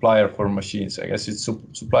supplier for machines. I guess it's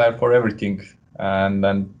supplier for everything, and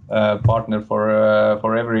then partner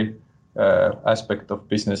for every aspect of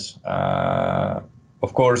business.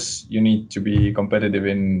 Of course, you need to be competitive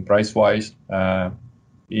in price wise.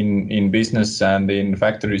 In business and in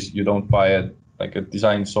factories, you don't buy a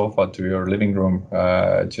design sofa to your living room.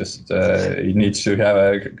 It needs to have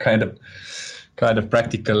a kind of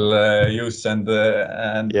practical use and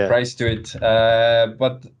price to it.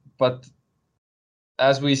 But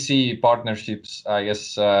as we see partnerships, I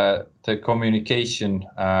guess the communication,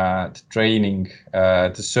 the training,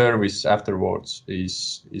 the service afterwards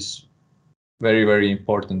is very, very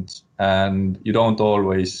important, and you don't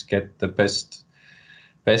always get the best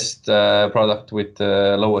product with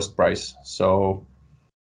the lowest price. So,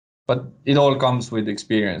 but it all comes with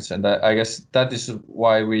experience, and I guess that is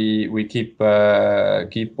why we keep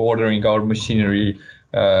ordering our machinery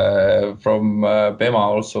from Bema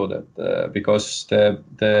also, that because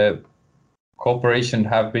the cooperation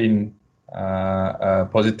have been a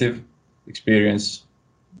positive experience.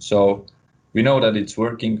 So we know that it's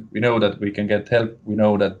working. We know that we can get help. We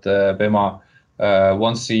know that Bema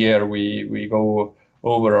once a year we go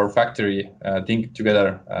over our factory, think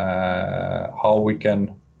together how we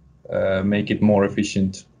can make it more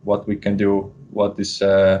efficient, what we can do, what is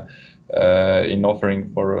in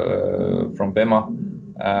offering from Bema,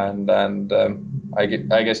 and I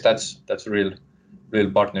guess that's a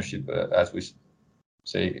real partnership, as we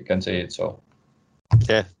can say it. So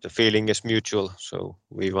yeah, the feeling is mutual. So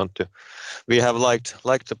we have liked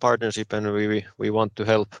the partnership, and we want to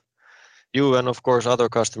help you and of course other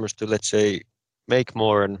customers to, let's say, make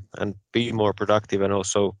more and be more productive, and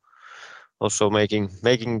also making,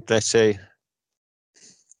 let's say,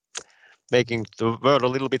 making the world a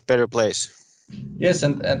little bit better place. yes,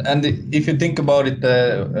 and if you think about it,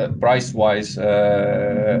 price wise,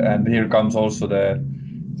 and here comes also the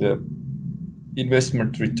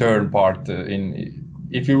investment return part.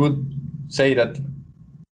 If you would say that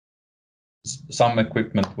some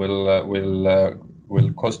equipment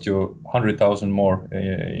will cost you 100,000 more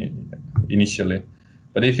initially,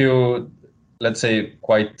 but if you, let's say,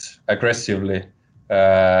 quite aggressively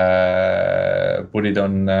put it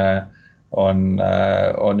on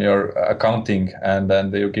your accounting, and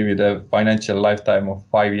then they will give you the financial lifetime of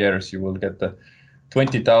 5 years, you will get the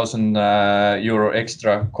 20,000 euro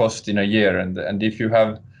extra cost in a year. And if you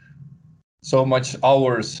have so much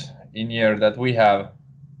hours in year that we have,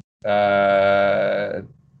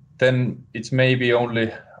 then it's maybe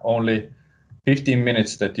only 15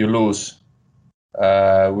 minutes that you lose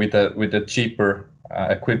with a cheaper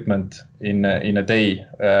equipment in a day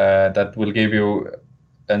that will give you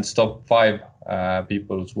and stop 5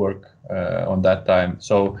 people's work on that time.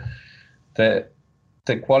 So the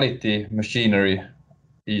quality machinery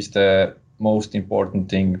is the most important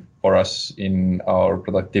thing for us in our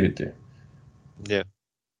productivity. Yeah,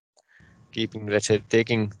 keeping, let's say,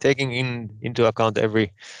 taking into account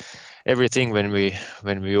everything when we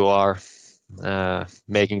are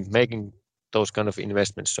making those kind of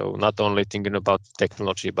investments. So not only thinking about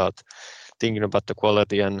technology, but thinking about the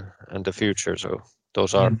quality and the future. So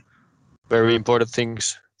those are very important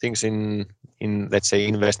things in let's say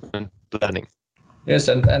investment planning. Yes,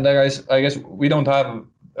 and I guess we don't have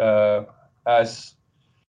as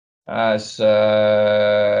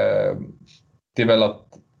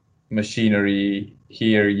developed machinery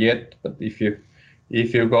here yet. But if you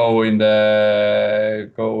go in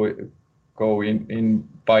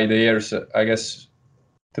by the years, I guess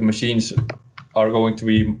the machines are going to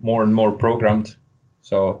be more and more programmed.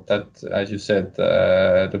 So that, as you said,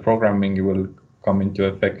 the programming will come into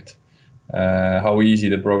effect, how easy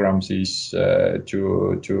the programs is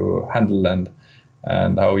to handle and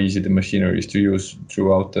how easy the machinery is to use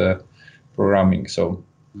throughout the programming. So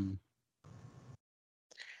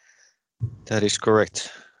that is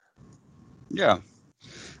correct. Yeah.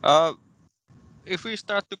 If we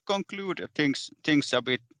start to conclude things a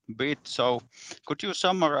bit, so could you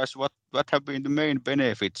summarize what have been the main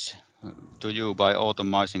benefits to you by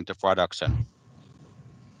automating the production?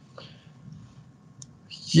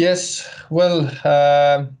 Yes, well,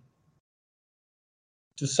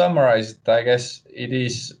 to summarize it, I guess it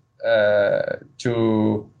is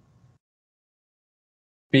to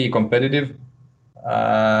be competitive,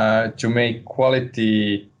 to make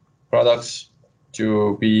quality products,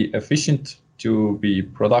 to be efficient, to be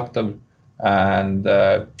productive, and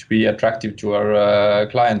to be attractive to our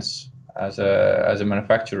clients as a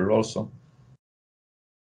manufacturer also.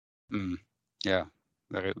 Yeah,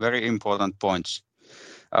 very important points.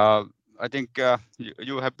 I think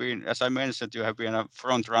you have been, as I mentioned, you have been a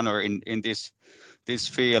front runner in this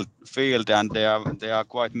field, and there are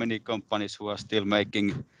quite many companies who are still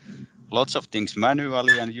making lots of things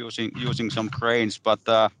manually and using some cranes. But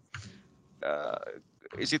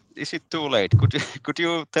is it too late? Could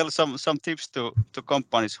you tell some tips to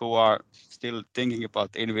companies who are still thinking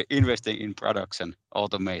about investing in production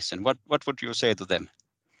automation? What would you say to them?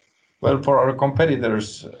 Well, for our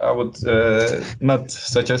competitors, I would not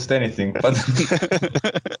suggest anything, but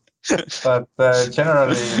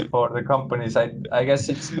generally for the companies, I guess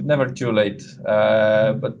it's never too late.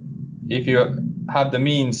 But if you have the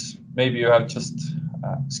means, maybe you have just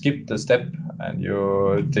skipped a step and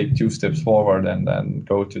you take 2 steps forward and then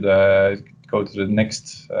go to the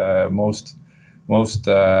next most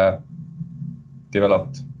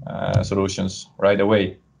developed solutions right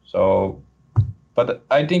away. So. But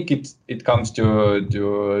I think it comes to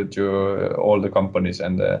all the companies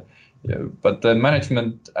but the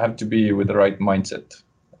management have to be with the right mindset.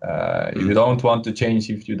 If you don't want to change,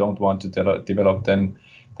 if you don't want to develop, then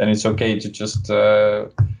it's okay to just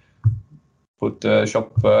put the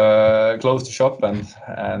shop, close the shop and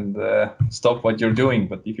stop what you're doing.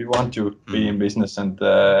 But if you want to be in business and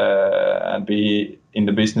be in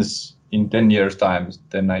the business in 10 years time,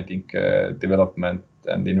 then I think development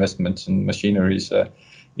and investments in machinery is a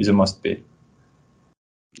must be.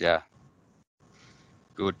 Yeah,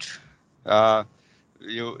 good.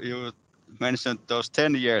 You mentioned those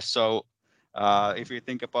 10 years. So if you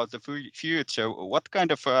think about the future, what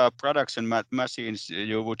kind of production machines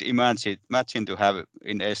you would imagine to have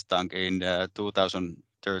in Estank in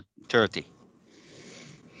 2030?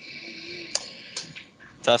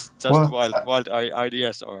 Just Well, wild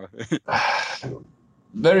ideas or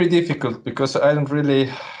very difficult because I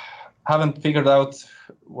haven't figured out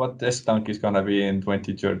what Estank is gonna be in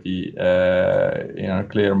 2030 in a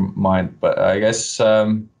clear mind. But I guess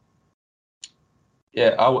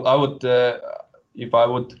yeah, I would if I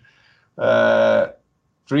would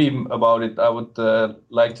dream about it, I would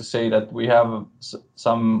like to say that we have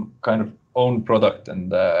some kind of own product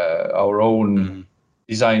and our own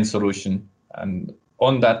design solution, and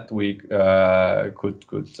on that we could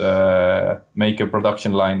make a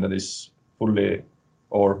production line that is fully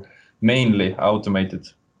or mainly automated,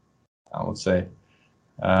 I would say.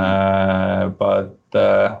 But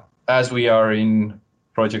as we are in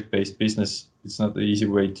project-based business, it's not the easy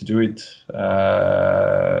way to do it.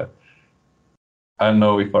 I don't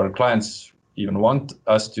know if our clients even want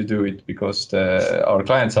us to do it because our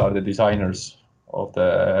clients are the designers of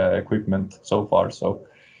the equipment so far.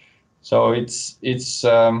 So it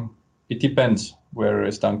depends where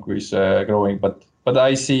Estank is growing, but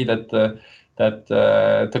I see that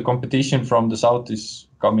the competition from the south is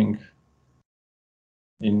coming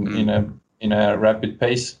in a rapid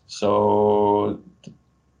pace. So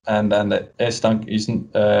and Estank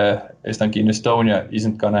Estank in Estonia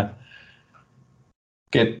isn't gonna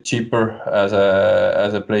get cheaper as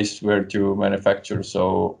a place where to manufacture.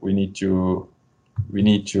 So we need to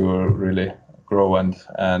really grow and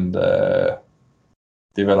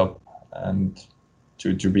develop and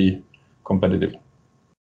to be competitive.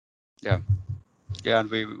 Yeah, and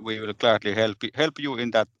we will gladly help you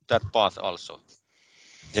in that path also.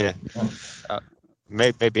 Yeah.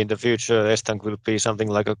 Maybe in the future, Estank will be something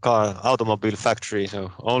like a automobile factory, so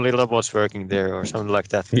only robots working there or something like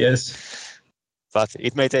that. Yes. But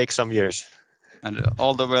it may take some years. And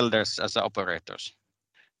all the welders as operators.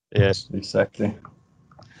 Yes. Exactly.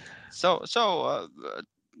 So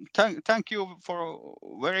thank you for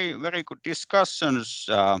very good discussions.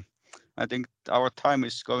 I think our time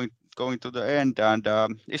is going to the end. And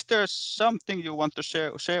is there something you want to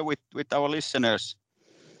share with our listeners?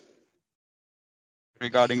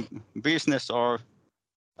 regarding business or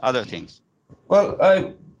other things? Well,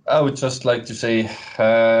 I would just like to say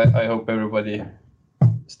I hope everybody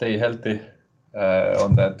stay healthy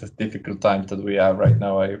on that difficult time that we have right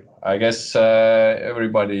now. I guess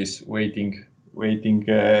everybody is waiting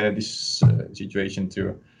this situation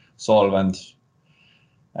to solve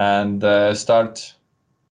and start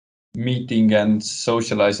meeting and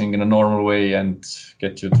socializing in a normal way and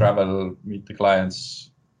get to travel, meet the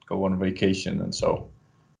clients, go on vacation, and so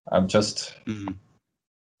I'm just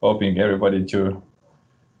hoping everybody to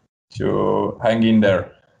hang in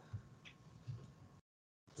there.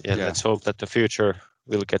 Yeah, let's hope that the future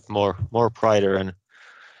will get more brighter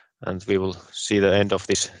and we will see the end of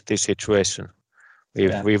this situation.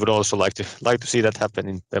 We would also like to see that happen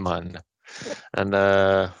in Pema, and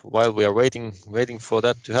while we are waiting for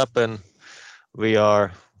that to happen, we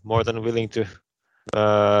are more than willing to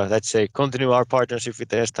let's say continue our partnership with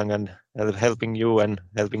Estang and helping you and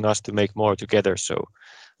helping us to make more together. So,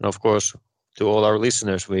 and of course, to all our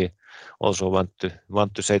listeners, we also want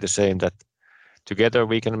to say the same, that together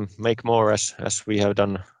we can make more as we have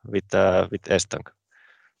done with Estang.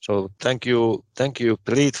 So thank you,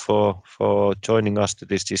 Priit, for joining us to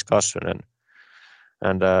this discussion,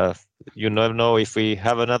 and you never know, if we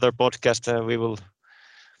have another podcast, we will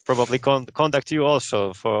probably contact you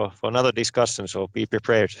also for another discussion. So be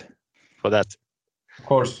prepared for that. Of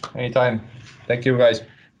course, anytime. Thank you, guys.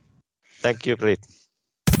 Thank you, Priit.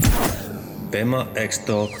 Pema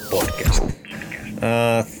X-Talk podcast.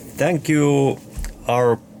 Thank you,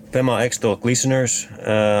 our Pema X-Talk listeners.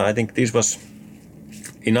 I think this was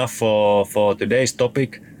enough for today's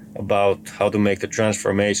topic about how to make the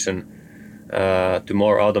transformation to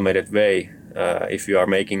more automated way if you are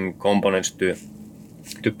making components to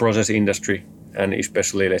process industry, and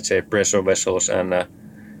especially, let's say, pressure vessels and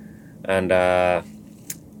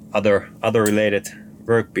other related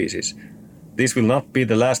workpieces. This will not be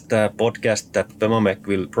the last podcast that Pemamec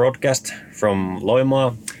will broadcast from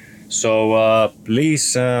Loimaa. So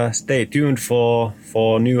please stay tuned for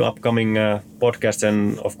new upcoming podcasts,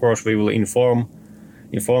 and of course we will inform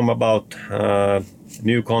about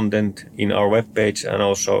new content in our webpage and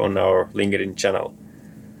also on our LinkedIn channel.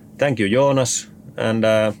 Thank you, Joonas, and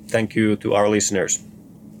thank you to our listeners.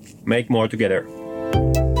 Make more together.